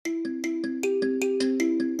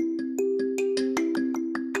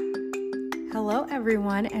Hello,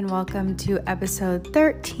 everyone, and welcome to episode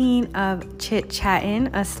 13 of Chit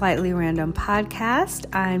Chattin', a slightly random podcast.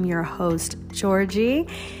 I'm your host, Georgie,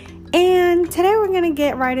 and today we're going to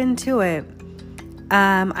get right into it.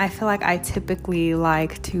 I feel like I typically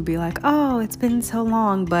like to be like, oh, it's been so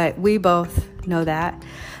long, but we both know that.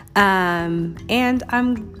 And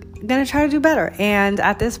I'm going to try to do better. And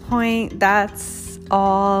at this point, that's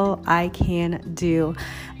all I can do.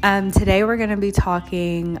 Today we're going to be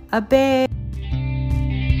talking a bit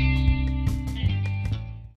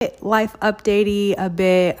life updatey, a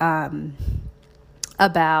bit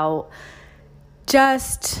about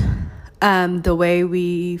just the way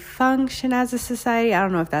we function as a society. I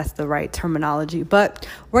don't know if that's the right terminology, but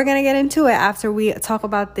we're going to get into it after we talk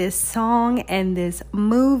about this song and this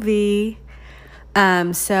movie.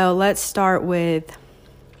 So let's start with,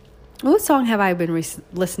 what song have I been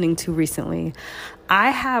listening to recently?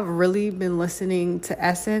 I have really been listening to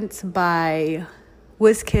Essence by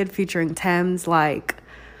Wizkid featuring Tems. Like,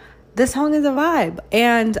 this song is a vibe.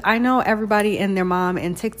 And I know everybody and their mom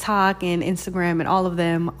and TikTok and Instagram and all of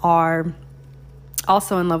them are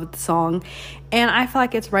also in love with the song. And I feel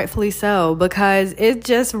like it's rightfully so, because it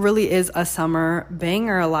just really is a summer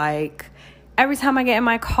banger. Like, every time I get in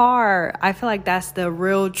my car, I feel like that's the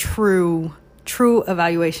real true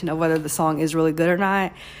evaluation of whether the song is really good or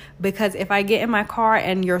not. Because if I get in my car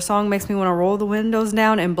and your song makes me want to roll the windows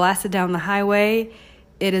down and blast it down the highway,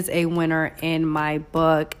 it is a winner in my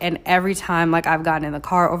book. And every time like I've gotten in the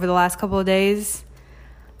car over the last couple of days,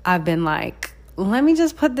 I've been like, let me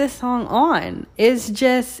just put this song on. It's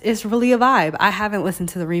really a vibe. I haven't listened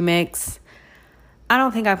to the remix. I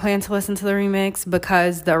don't think I plan to listen to the remix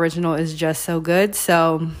because the original is just so good.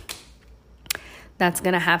 So that's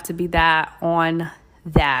going to have to be that on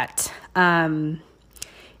that. And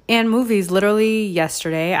movies, literally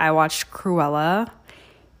yesterday, I watched Cruella,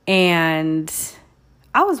 and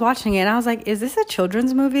I was watching it, and I was like, is this a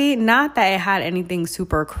children's movie? Not that it had anything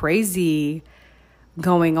super crazy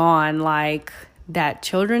going on, like, that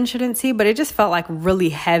children shouldn't see, but it just felt, like, really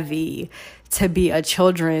heavy to be a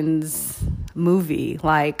children's movie.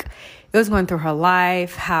 Like, it was going through her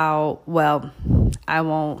life, I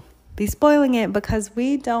won't be spoiling it because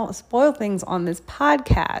we don't spoil things on this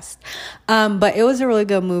podcast. But it was a really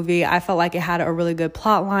good movie. I felt like it had a really good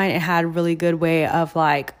plot line. It had a really good way of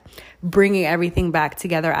like bringing everything back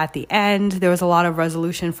together at the end. There was a lot of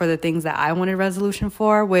resolution for the things that I wanted resolution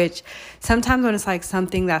for, which sometimes when it's like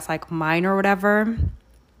something that's like minor or whatever,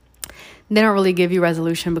 they don't really give you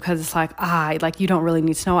resolution because it's like, you don't really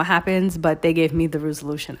need to know what happens, but they gave me the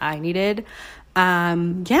resolution I needed.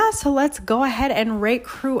 So let's go ahead and rate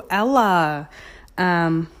Cruella.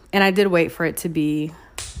 And I did wait for it to be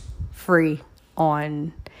free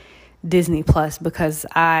on Disney Plus because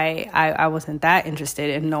I wasn't that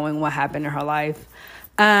interested in knowing what happened in her life.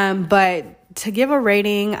 But to give a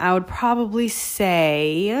rating, I would probably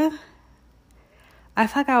say, I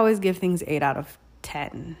feel like I always give things 8 out of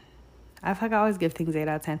 10. Let's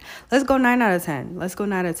go 9 out of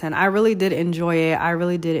 10. I really did enjoy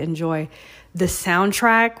it. The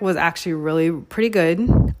soundtrack was actually really pretty good.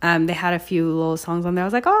 They had a few little songs on there. I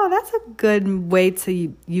was like, oh, that's a good way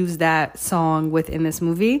to use that song within this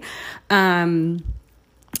movie. I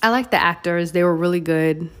like the actors. They were really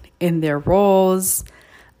good in their roles.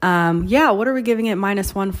 What are we giving it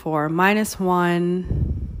 -1 for?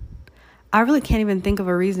 -1. I really can't even think of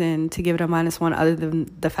a reason to give it a -1 other than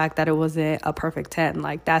the fact that it wasn't a perfect 10.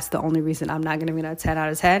 Like, that's the only reason I'm not going to give it a 10 out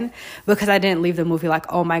of 10, because I didn't leave the movie like,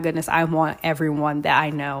 oh my goodness, I want everyone that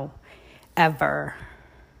I know ever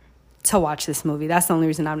to watch this movie. That's the only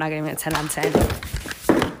reason I'm not giving it a 10 out of 10.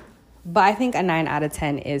 But I think a 9 out of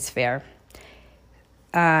 10 is fair.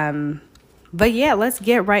 But yeah, let's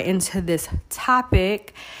get right into this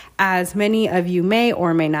topic. As many of you may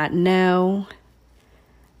or may not know,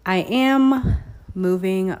 I am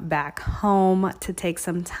moving back home to take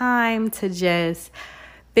some time to just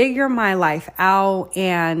figure my life out.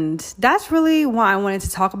 And that's really what I wanted to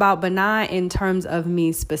talk about, but not in terms of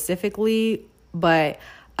me specifically, but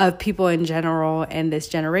of people in general and this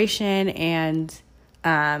generation. And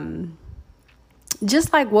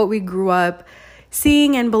just like what we grew up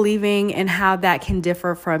seeing and believing and how that can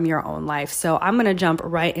differ from your own life. So I'm going to jump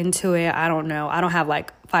right into it. I don't know. I don't have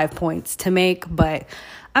like 5 points to make, but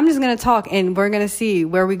I'm just going to talk and we're going to see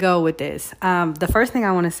where we go with this. The first thing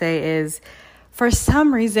I want to say is, for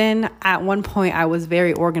some reason, at one point I was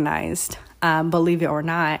very organized, believe it or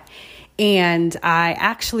not. And I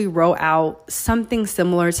actually wrote out something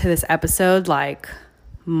similar to this episode like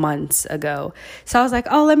months ago. So I was like,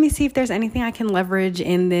 oh, let me see if there's anything I can leverage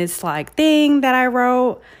in this like thing that I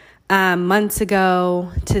wrote months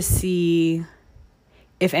ago to see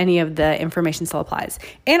if any of the information still applies.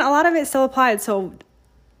 And a lot of it still applied. So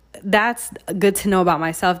that's good to know about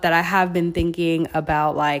myself, that I have been thinking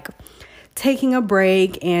about like taking a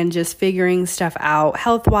break and just figuring stuff out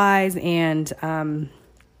health-wise and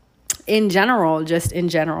in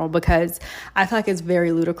general, because I feel like it's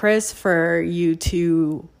very ludicrous for you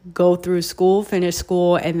to go through school, finish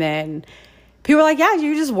school, and then people are like, yeah,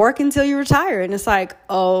 you just work until you retire. And it's like,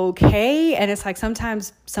 okay. And it's like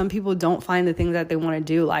sometimes some people don't find the things that they want to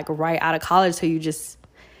do like right out of college. So you just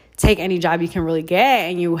take any job you can really get,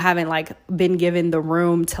 and you haven't like been given the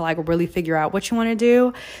room to like really figure out what you want to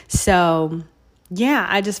do. So yeah,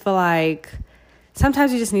 I just feel like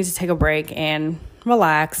sometimes you just need to take a break and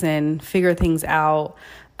relax and figure things out.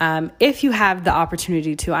 If you have the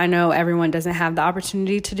opportunity to. I know everyone doesn't have the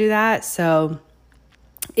opportunity to do that. So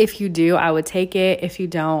if you do, I would take it. If you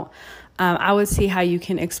don't, I would see how you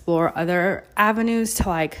can explore other avenues to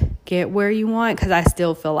like get where you want. Cause I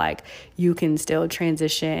still feel like you can still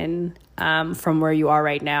transition, from where you are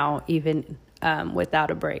right now, even,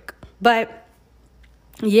 without a break. But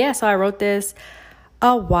yeah, so I wrote this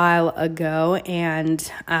a while ago,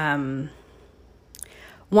 and,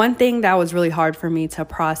 one thing that was really hard for me to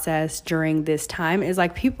process during this time is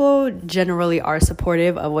like people generally are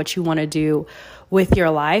supportive of what you want to do with your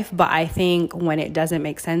life. But I think when it doesn't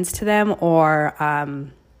make sense to them, or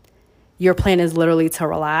your plan is literally to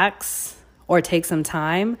relax or take some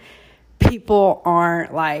time, people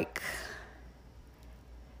aren't like,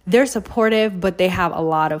 they're supportive, but they have a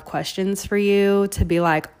lot of questions for you to be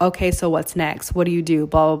like, okay, so what's next? What do you do?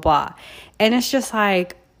 Blah, blah, blah. And it's just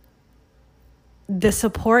like, the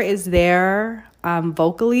support is there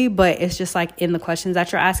vocally, but it's just like in the questions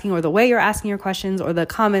that you're asking, or the way you're asking your questions, or the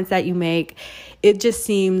comments that you make, it just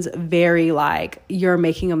seems very like you're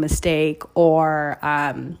making a mistake, or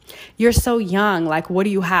you're so young. Like, what do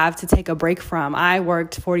you have to take a break from? I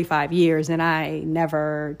worked 45 years and I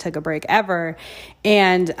never took a break ever.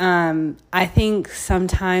 And I think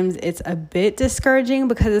sometimes it's a bit discouraging,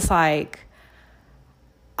 because it's like,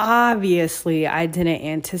 obviously I didn't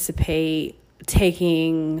anticipate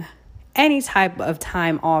taking any type of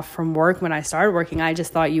time off from work when I started working. I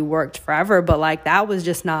just thought you worked forever, but like that was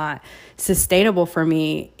just not sustainable for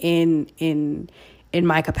me in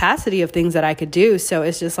my capacity of things that I could do. So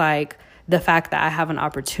it's just like the fact that I have an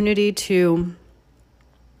opportunity to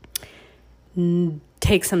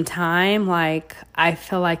take some time, like I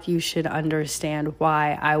feel like you should understand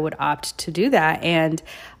why I would opt to do that. And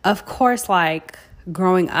of course, like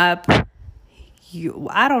growing up,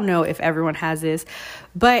 I don't know if everyone has this,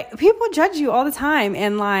 but people judge you all the time.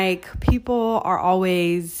 And like people are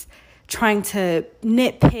always trying to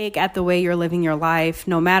nitpick at the way you're living your life,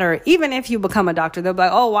 no matter, even if you become a doctor, they'll be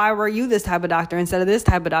like, oh, why were you this type of doctor instead of this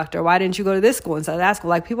type of doctor? Why didn't you go to this school instead of that school?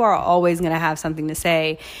 Like people are always going to have something to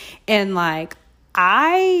say. And like,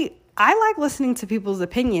 I like listening to people's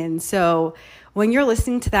opinions. So when you're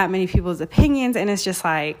listening to that many people's opinions, and it's just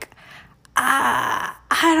like,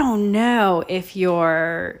 I don't know if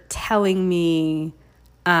you're telling me,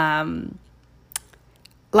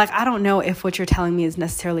 like, I don't know if what you're telling me is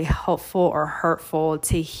necessarily helpful or hurtful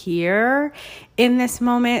to hear in this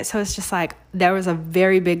moment. So it's just like, there was a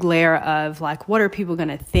very big layer of like, what are people going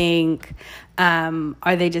to think?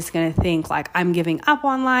 Are they just going to think like I'm giving up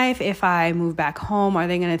on life if I move back home? Are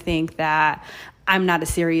they going to think that I'm not a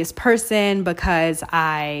serious person because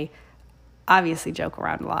I obviously joke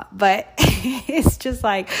around a lot, but it's just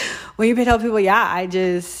like when you tell people, yeah, I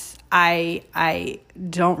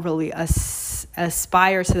don't really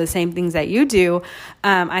aspire to the same things that you do.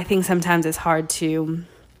 I think sometimes it's hard to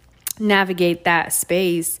navigate that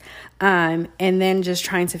space, and then just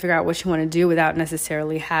trying to figure out what you want to do without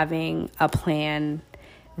necessarily having a plan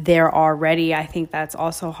there already. I think that's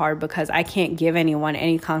also hard because I can't give anyone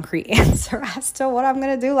any concrete answer as to what I'm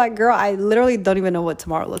going to do. Like, girl, I literally don't even know what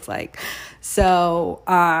tomorrow looks like. So,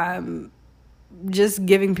 just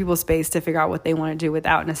giving people space to figure out what they want to do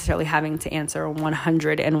without necessarily having to answer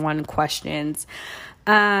 101 questions.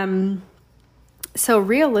 So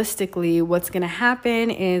realistically, what's going to happen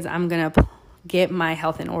is I'm going to get my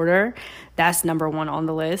health in order. That's number one on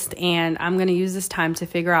the list. And I'm going to use this time to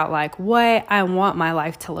figure out like what I want my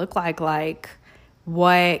life to look like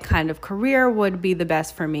what kind of career would be the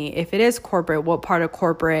best for me. If it is corporate, what part of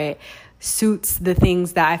corporate suits the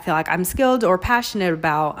things that I feel like I'm skilled or passionate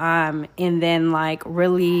about, and then like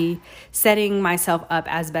really setting myself up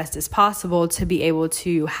as best as possible to be able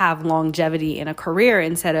to have longevity in a career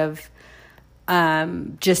instead of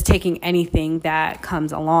just taking anything that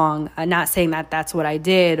comes along. Not saying that that's what I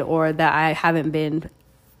did or that I haven't been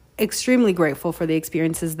extremely grateful for the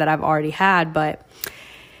experiences that I've already had, but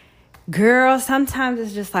girl, sometimes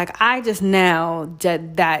it's just like, I just know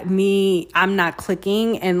that I'm not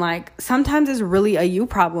clicking. And like, sometimes it's really a you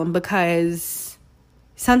problem, because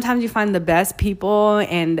sometimes you find the best people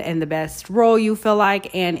and the best role you feel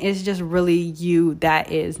like, and it's just really you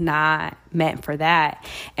that is not meant for that.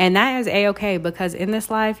 And that is a-okay, because in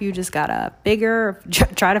this life, you just gotta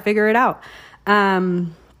try to figure it out.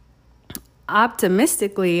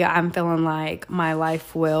 Optimistically, I'm feeling like my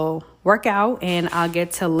life will work out and I'll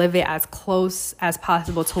get to live it as close as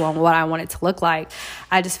possible to what I want it to look like.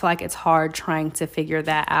 I just feel like it's hard trying to figure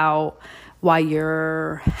that out while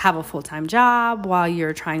have a full-time job, while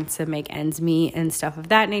you're trying to make ends meet and stuff of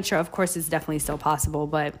that nature. Of course, it's definitely still possible,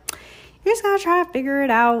 but you just gotta try to figure it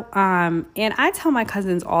out. And I tell my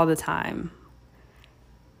cousins all the time,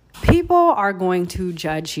 people are going to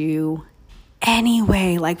judge you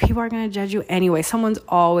anyway. Like, people are going to judge you anyway. Someone's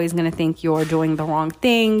always going to think you're doing the wrong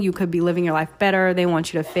thing. You could be living your life better. They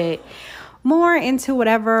want you to fit more into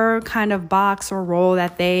whatever kind of box or role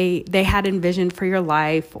that they had envisioned for your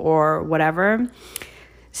life or whatever.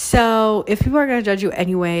 So if people are going to judge you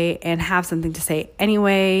anyway and have something to say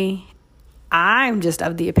anyway, I'm just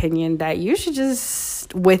of the opinion that you should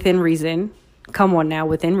just, within reason, come on now,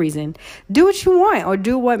 within reason, do what you want or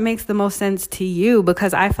do what makes the most sense to you.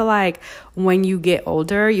 Because I feel like when you get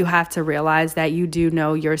older, you have to realize that you do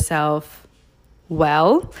know yourself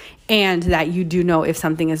well, and that you do know if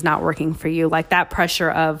something is not working for you. Like, that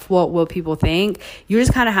pressure of what will people think, you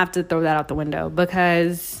just kind of have to throw that out the window,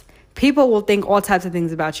 because people will think all types of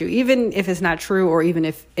things about you, even if it's not true or even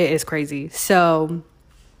if it is crazy. So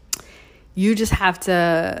you just have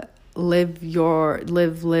to live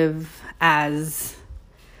as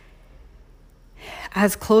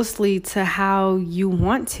closely to how you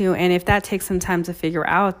want to. And if that takes some time to figure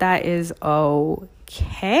out, that is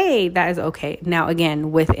okay. That is okay. Now,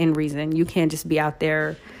 again, within reason. You can't just be out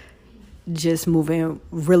there just moving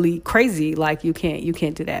really crazy. Like, you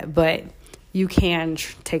can't do that, but you can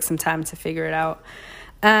take some time to figure it out.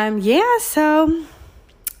 So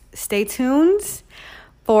stay tuned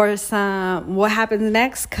for some what happens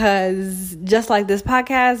next, because just like this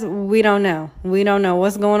podcast, we don't know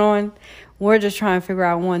what's going on. We're just trying to figure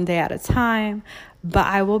out one day at a time. But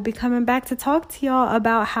I will be coming back to talk to y'all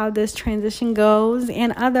about how this transition goes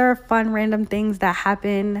and other fun random things that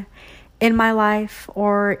happen in my life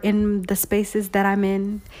or in the spaces that I'm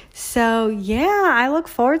in. So yeah, I look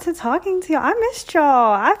forward to talking to y'all. I missed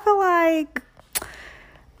y'all. I feel like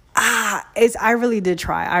I really did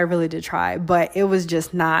try, but it was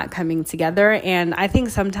just not coming together. And I think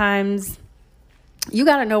sometimes you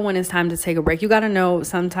got to know when it's time to take a break. You got to know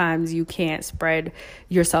sometimes you can't spread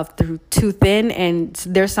yourself through too thin, and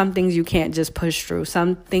there's some things you can't just push through.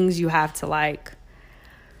 Some things you have to like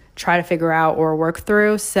try to figure out or work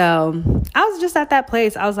through. So I was just at that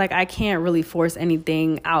place. I was like, I can't really force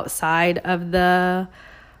anything outside of the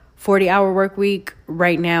 40-hour work week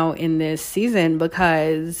right now in this season,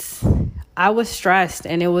 because I was stressed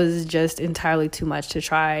and it was just entirely too much to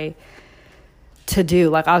try to do.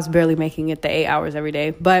 Like, I was barely making it the 8 hours every day.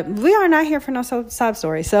 But we are not here for no sob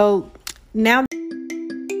story. So now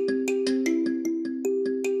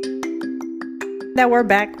that we're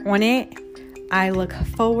back on it, I look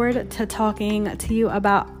forward to talking to you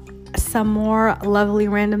about some more lovely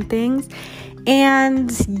random things.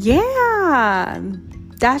 And yeah,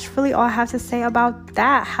 that's really all I have to say about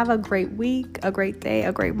that. Have a great week, a great day,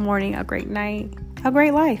 a great morning, a great night, a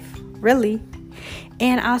great life, really.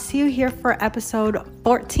 And I'll see you here for episode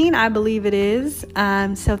 14, I believe it is.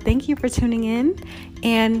 So thank you for tuning in,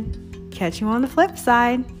 and catch you on the flip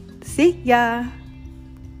side. See ya.